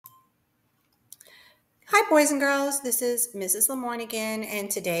Hi, boys and girls. This is Mrs. Lemoyne again,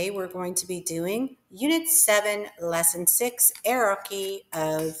 and today we're going to be doing Unit 7, Lesson 6, Hierarchy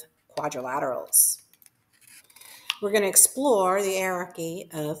of Quadrilaterals. We're going to explore the hierarchy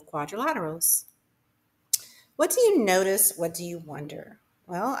of quadrilaterals. What do you notice? What do you wonder?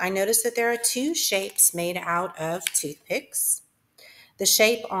 Well, I notice that there are two shapes made out of toothpicks. The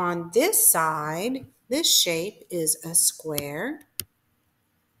shape on this side, this shape is a square.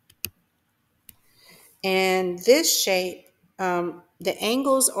 And this shape, the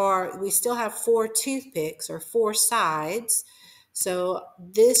angles are, we still have four toothpicks or four sides. So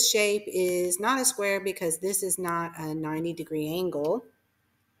this shape is not a square because this is not a 90-degree angle.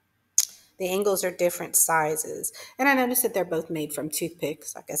 The angles are different sizes. And I noticed that they're both made from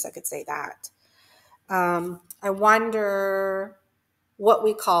toothpicks. I guess I could say that. I wonder what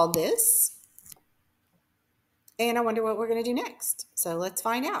we call this. And I wonder what we're going to do next. So let's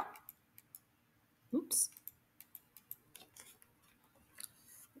find out. Oops.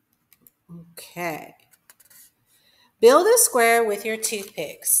 Okay. Build a square with your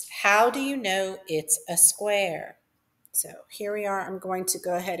toothpicks. How do you know it's a square? So here we are. I'm going to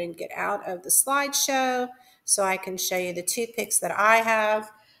go ahead and get out of the slideshow so I can show you the toothpicks that I have.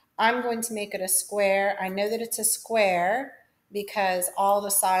 I'm going to make it a square. I know that it's a square because all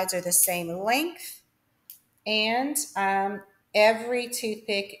the sides are the same length, and every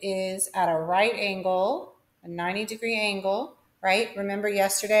toothpick is at a right angle, a 90-degree angle, right? Remember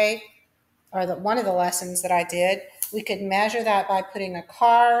yesterday, or one of the lessons that I did, we could measure that by putting a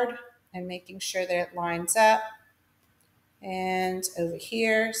card and making sure that it lines up. And over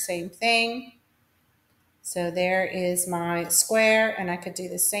here, same thing. So there is my square, and I could do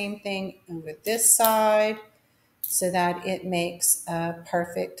the same thing over this side so that it makes a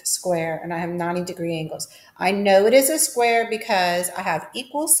perfect square, and I have 90-degree angles. I know it is a square because I have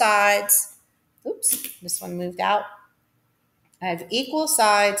equal sides. Oops, this one moved out. I have equal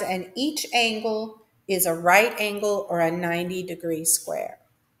sides, and each angle is a right angle or a 90-degree square.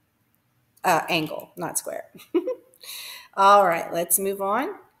 Angle, not square. All right, let's move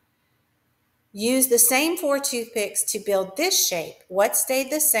on. Use the same four toothpicks to build this shape. What stayed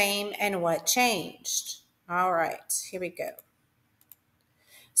the same and what changed? All right, here we go.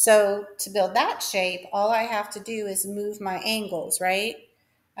 So to build that shape, all I have to do is move my angles, right?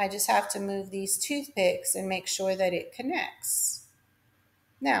 I just have to move these toothpicks and make sure that it connects.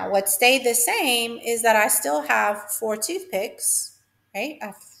 Now, what stayed the same is that I still have four toothpicks, right? I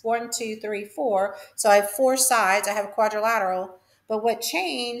have 1, 2, 3, 4. So I have four sides. I have a quadrilateral. But what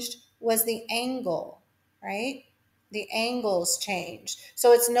changed was the angle, right? The angles changed.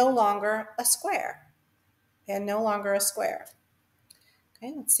 So it's no longer a square. And no longer a square.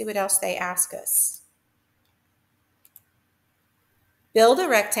 Okay, let's see what else they ask us. Build a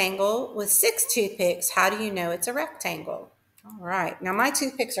rectangle with 6 toothpicks. How do you know it's a rectangle? All right, now my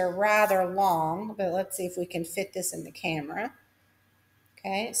toothpicks are rather long, but let's see if we can fit this in the camera.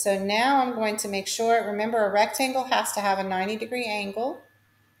 Okay, so now I'm going to make sure, remember a rectangle has to have a 90-degree angle.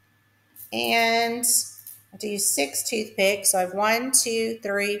 And I have to use 6 toothpicks. So I have 1, 2,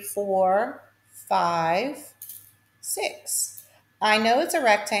 3, 4, 5, 6. I know it's a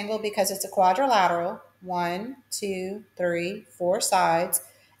rectangle because it's a quadrilateral. 1, 2, 3, 4 sides.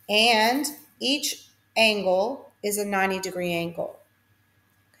 And each angle is a 90-degree angle.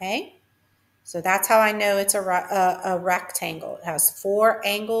 Okay? So that's how I know it's a rectangle. It has 4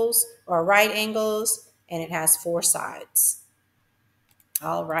 angles or right angles, and it has 4 sides.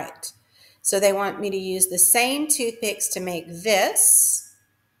 All right. So they want me to use the same toothpicks to make this.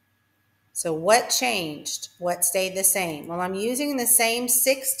 So what changed? What stayed the same? Well, I'm using the same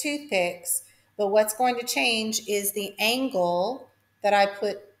 6 toothpicks, but what's going to change is the angle that I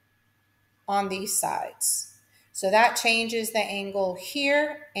put on these sides. So that changes the angle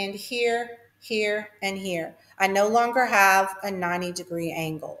here and here, here, and here. I no longer have a 90-degree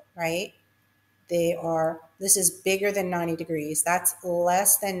angle, right? This is bigger than 90 degrees. That's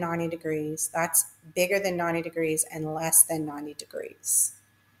less than 90 degrees. That's bigger than 90 degrees and less than 90 degrees.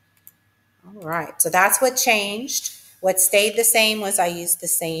 All right, so that's what changed. What stayed the same was I used the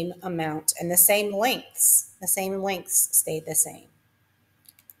same amount and the same lengths. The same lengths stayed the same.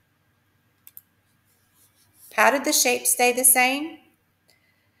 How did the shape stay the same?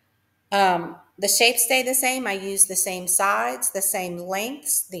 The shape stayed the same. I used the same sides, the same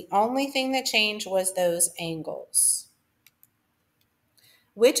lengths. The only thing that changed was those angles.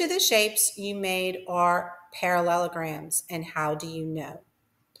 Which of the shapes you made are parallelograms, and how do you know?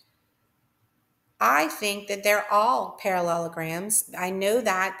 I think that they're all parallelograms. I know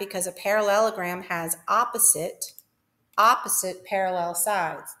that because a parallelogram has opposite opposite parallel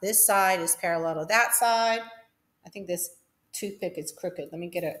sides. This side is parallel to that side. I think this toothpick is crooked. Let me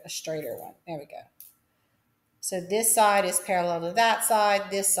get a straighter one. There we go. So this side is parallel to that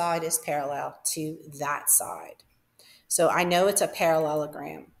side. This side is parallel to that side. So I know it's a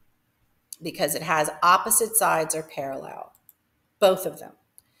parallelogram because it has opposite sides are parallel, both of them.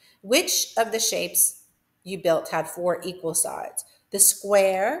 Which of the shapes you built had 4 equal sides? The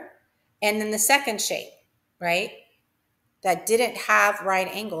square and then the second shape, right? That didn't have right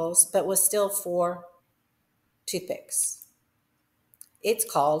angles but was still 4 toothpicks. It's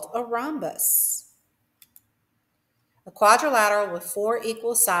called a rhombus. A quadrilateral with 4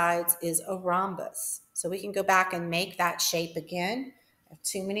 equal sides is a rhombus. So we can go back and make that shape again. I have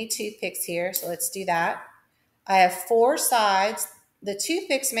too many toothpicks here, so let's do that. I have 4 sides. The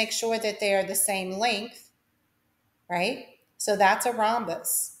toothpicks make sure that they are the same length, right? So that's a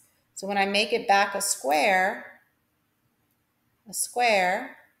rhombus. So when I make it back a square,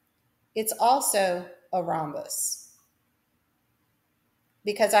 it's also a rhombus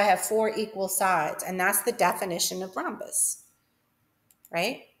because I have 4 equal sides, and that's the definition of rhombus,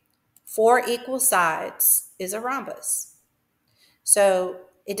 right? 4 equal sides is a rhombus. So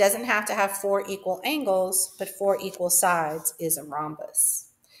it doesn't have to have 4 equal angles, but 4 equal sides is a rhombus.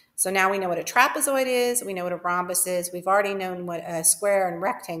 So now we know what a trapezoid is. We know what a rhombus is. We've already known what a square and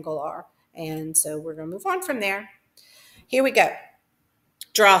rectangle are. And so we're going to move on from there. Here we go.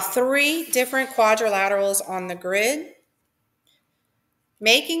 Draw 3 different quadrilaterals on the grid,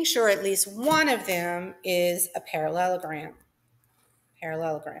 making sure at least one of them is a parallelogram.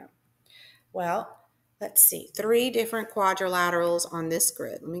 Well, let's see. 3 different quadrilaterals on this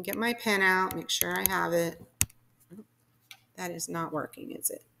grid. Let me get my pen out, make sure I have it. That is not working,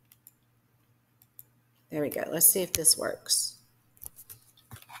 is it? There we go. Let's see if this works.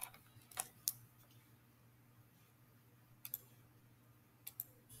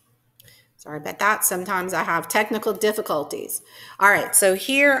 Sorry about that. Sometimes I have technical difficulties. All right, so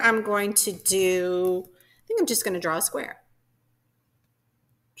here I'm going to do, I think I'm just going to draw a square.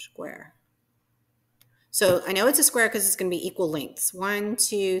 So I know it's a square because it's going to be equal lengths. 1,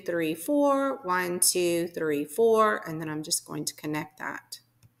 2, 3, 4, 1, 2, 3, 4, and then I'm just going to connect that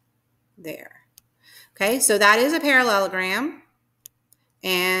there. Okay, so that is a parallelogram,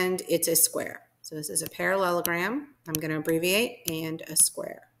 and it's a square. So this is a parallelogram. I'm going to abbreviate, and a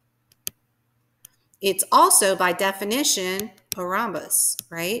square. It's also, by definition, a rhombus,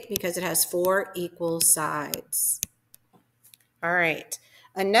 right? Because it has 4 equal sides. All right,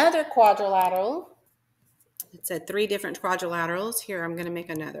 another quadrilateral. It said 3 different quadrilaterals. Here, I'm going to make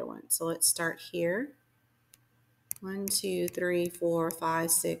another one. So let's start here. 1, 2, 3, 4,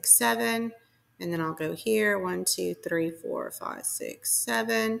 5, 6, 7. And then I'll go here. 1, 2, 3, 4, 5, 6,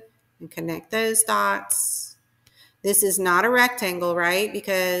 7. And connect those dots. This is not a rectangle, right?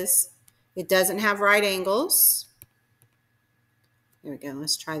 Because it doesn't have right angles. There we go.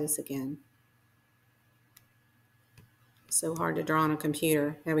 Let's try this again. So hard to draw on a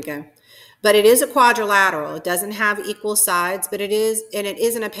computer. There we go. But it is a quadrilateral. It doesn't have equal sides, but it is, and it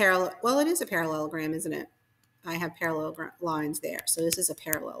isn't a parallel. Well, it is a parallelogram, isn't it? I have parallel lines there. So this is a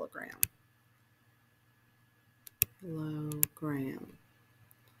parallelogram.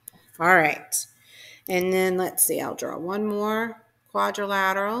 All right. And then let's see, I'll draw one more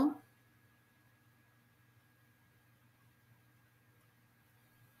quadrilateral.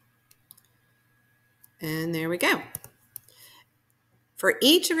 And there we go. For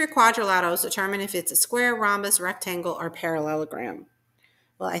each of your quadrilaterals, determine if it's a square, rhombus, rectangle, or parallelogram.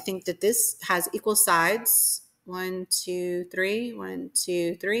 Well, I think that this has equal sides. 1, 2, 3, 1,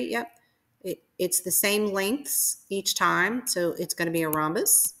 2, 3. Yep. It's the same lengths each time, so it's going to be a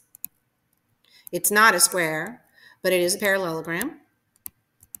rhombus. It's not a square, but it is a parallelogram.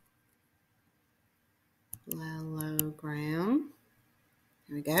 Parallelogram.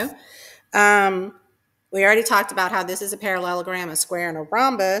 There we go. We already talked about how this is a parallelogram, a square, and a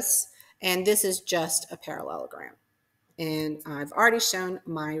rhombus, and this is just a parallelogram. And I've already shown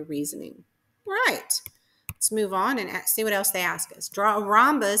my reasoning. Right. Let's move on and see what else they ask us. Draw a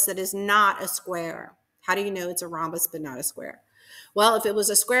rhombus that is not a square. How do you know it's a rhombus but not a square? Well, if it was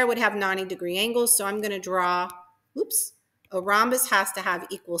a square, it would have 90-degree angles, so I'm going to draw, a rhombus has to have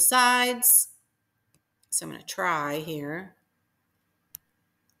equal sides. So I'm going to try here.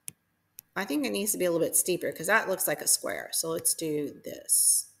 I think it needs to be a little bit steeper because that looks like a square. So let's do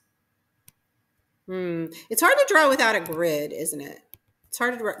this. It's hard to draw without a grid, isn't it? It's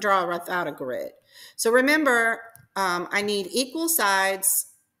hard to draw without a grid. So remember, I need equal sides,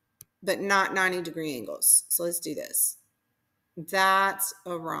 but not 90-degree angles. So let's do this. That's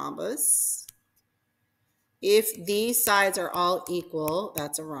a rhombus. If these sides are all equal,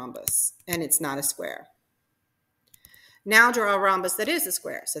 that's a rhombus, and it's not a square. Now draw a rhombus that is a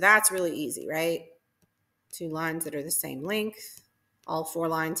square. So that's really easy, right? Two lines that are the same length. All four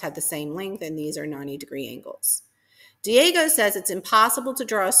lines have the same length, and these are 90-degree angles. Diego says it's impossible to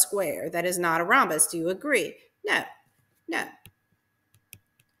draw a square that is not a rhombus. Do you agree? No, no.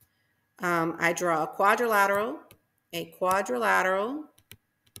 I draw a quadrilateral,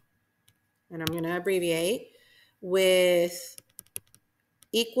 and I'm going to abbreviate, with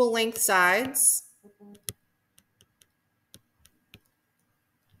equal length sides.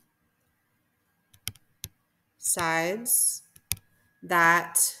 Sides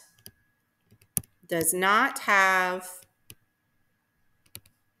that does not have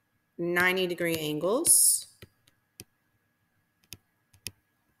 90-degree angles.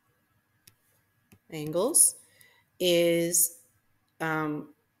 Angles is a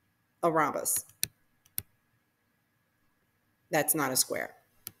rhombus. That's not a square.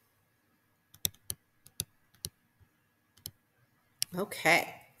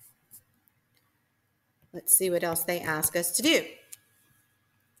 Okay. Let's see what else they ask us to do.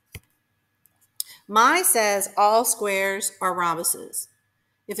 Mai says all squares are rhombuses.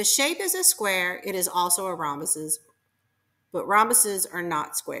 If a shape is a square, it is also a rhombus, but rhombuses are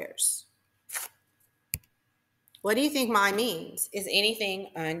not squares. What do you think Mai means? Is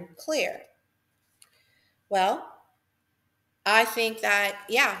anything unclear? Well, I think that,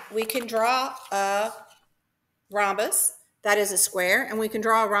 yeah, we can draw a rhombus that is a square, and we can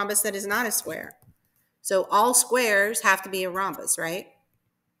draw a rhombus that is not a square. So all squares have to be a rhombus, right?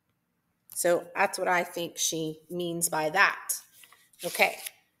 So that's what I think she means by that. Okay,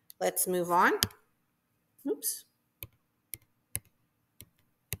 let's move on. Oops.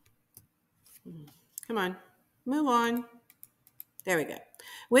 Come on, move on. There we go.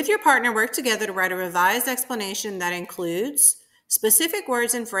 With your partner, work together to write a revised explanation that includes specific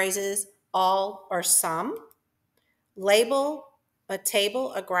words and phrases, all or some, label a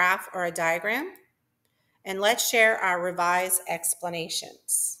table, a graph, or a diagram, and let's share our revised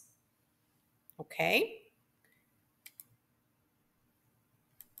explanations. Okay.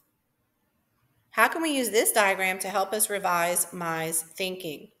 How can we use this diagram to help us revise Mai's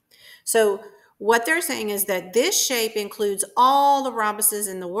thinking? So what they're saying is that this shape includes all the rhombuses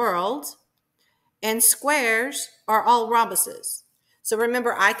in the world, and squares are all rhombuses. So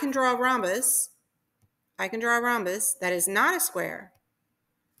remember, I can draw a rhombus. I can draw a rhombus that is not a square.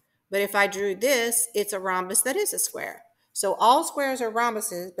 But if I drew this, it's a rhombus that is a square. So all squares are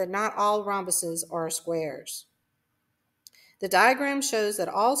rhombuses, but not all rhombuses are squares. The diagram shows that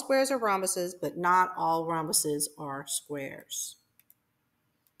all squares are rhombuses, but not all rhombuses are squares.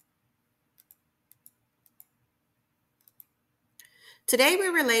 Today we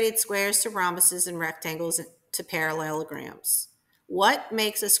related squares to rhombuses and rectangles to parallelograms. What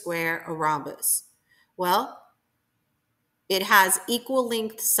makes a square a rhombus? Well, it has equal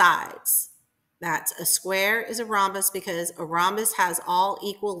length sides. That's a square is a rhombus because a rhombus has all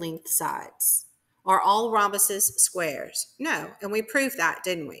equal length sides. Are all rhombuses squares? No, and we proved that,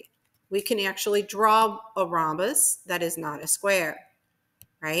 didn't we? We can actually draw a rhombus that is not a square,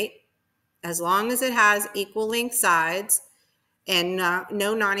 right? As long as it has equal length sides and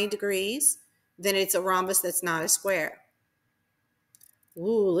no 90 degrees, then it's a rhombus that's not a square.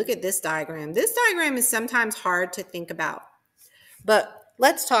 Ooh, look at this diagram. This diagram is sometimes hard to think about, but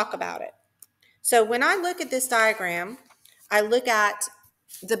let's talk about it. So when I look at this diagram, I look at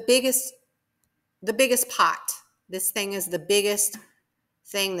the biggest pot. This thing is the biggest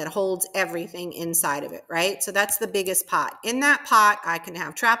thing that holds everything inside of it, right? So that's the biggest pot. In that pot, I can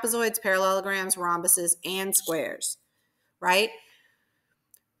have trapezoids, parallelograms, rhombuses, and squares, right?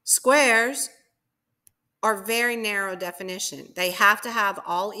 Squares are very narrow definition. They have to have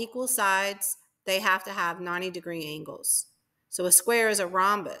all equal sides. They have to have 90-degree angles. So a square is a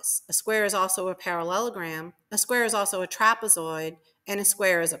rhombus. A square is also a parallelogram. A square is also a trapezoid, and a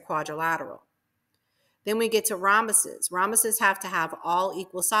square is a quadrilateral. Then we get to rhombuses. Rhombuses have to have all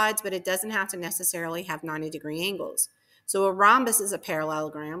equal sides, but it doesn't have to necessarily have 90-degree angles. So a rhombus is a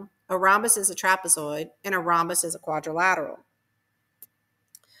parallelogram, a rhombus is a trapezoid, and a rhombus is a quadrilateral.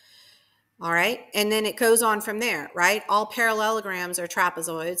 All right, and then it goes on from there, right? All parallelograms are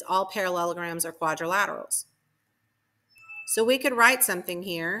trapezoids, all parallelograms are quadrilaterals. So we could write something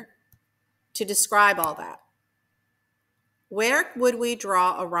here to describe all that. Where would we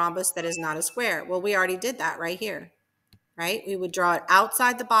draw a rhombus that is not a square? Well, we already did that right here, right? We would draw it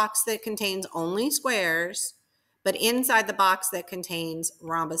outside the box that contains only squares, but inside the box that contains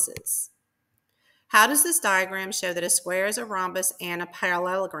rhombuses. How does this diagram show that a square is a rhombus and a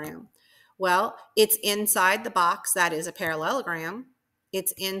parallelogram? Well, it's inside the box that is a parallelogram.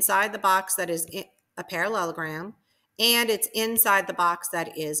 It's inside the box that is a parallelogram. And it's inside the box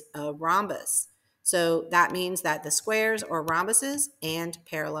that is a rhombus. So that means that the squares are rhombuses and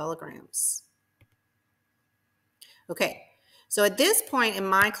parallelograms. Okay, so at this point in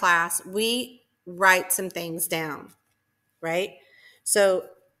my class, we write some things down, right? So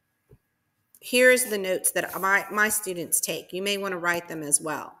here's the notes that my students take. You may want to write them as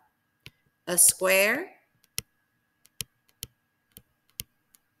well. A square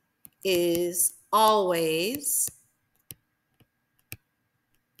is always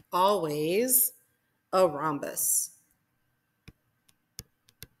a rhombus.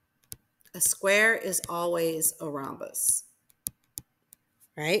 A square is always a rhombus,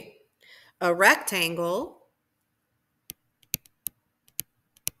 right? A rectangle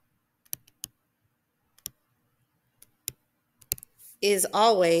is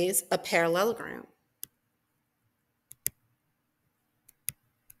always a parallelogram.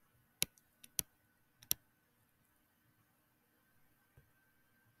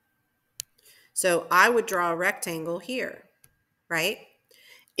 So I would draw a rectangle here, right?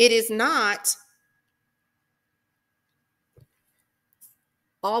 It is not,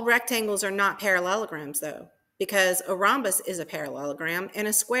 all rectangles are not parallelograms though, because a rhombus is a parallelogram and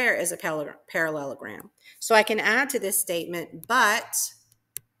a square is a parallelogram. So I can add to this statement, but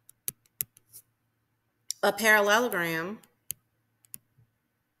a parallelogram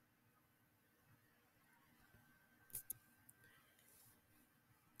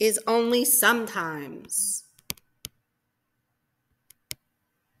is only sometimes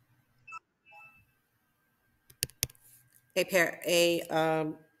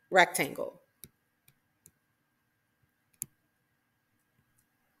a rectangle,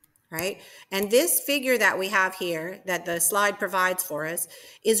 right? And this figure that we have here that the slide provides for us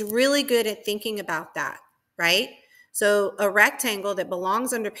is really good at thinking about that, right? So a rectangle that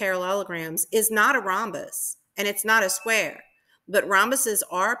belongs under parallelograms is not a rhombus and it's not a square, but rhombuses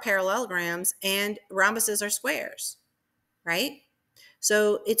are parallelograms and rhombuses are squares, right?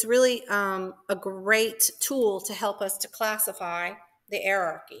 So it's really a great tool to help us to classify the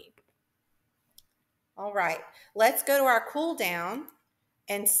hierarchy. All right, let's go to our cool down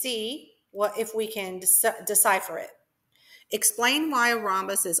and see what if we can decipher it. Explain why a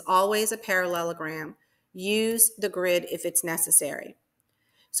rhombus is always a parallelogram. Use the grid if it's necessary.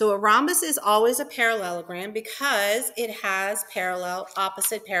 So a rhombus is always a parallelogram because it has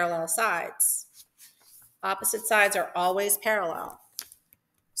opposite parallel sides. Opposite sides are always parallel.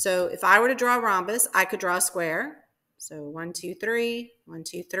 So if I were to draw a rhombus, I could draw a square. So 1, 2, 3, 1,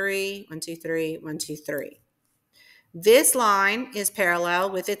 2, 3, 1, 2, 3, 1, 2, 3. This line is parallel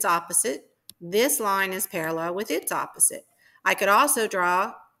with its opposite. This line is parallel with its opposite. I could also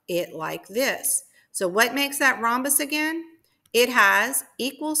draw it like this. So what makes that rhombus again? It has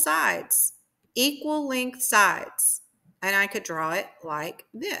equal sides, equal length sides. And I could draw it like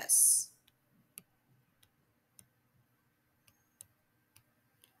this.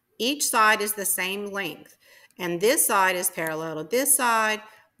 Each side is the same length. And this side is parallel to this side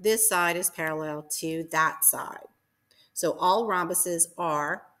is parallel to that side. So all rhombuses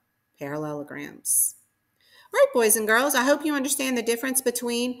are parallelograms. All right, boys and girls, I hope you understand the difference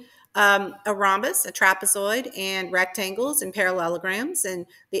between a rhombus, a trapezoid, and rectangles and parallelograms and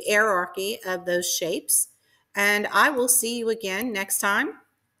the hierarchy of those shapes. And I will see you again next time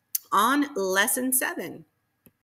on Lesson 7.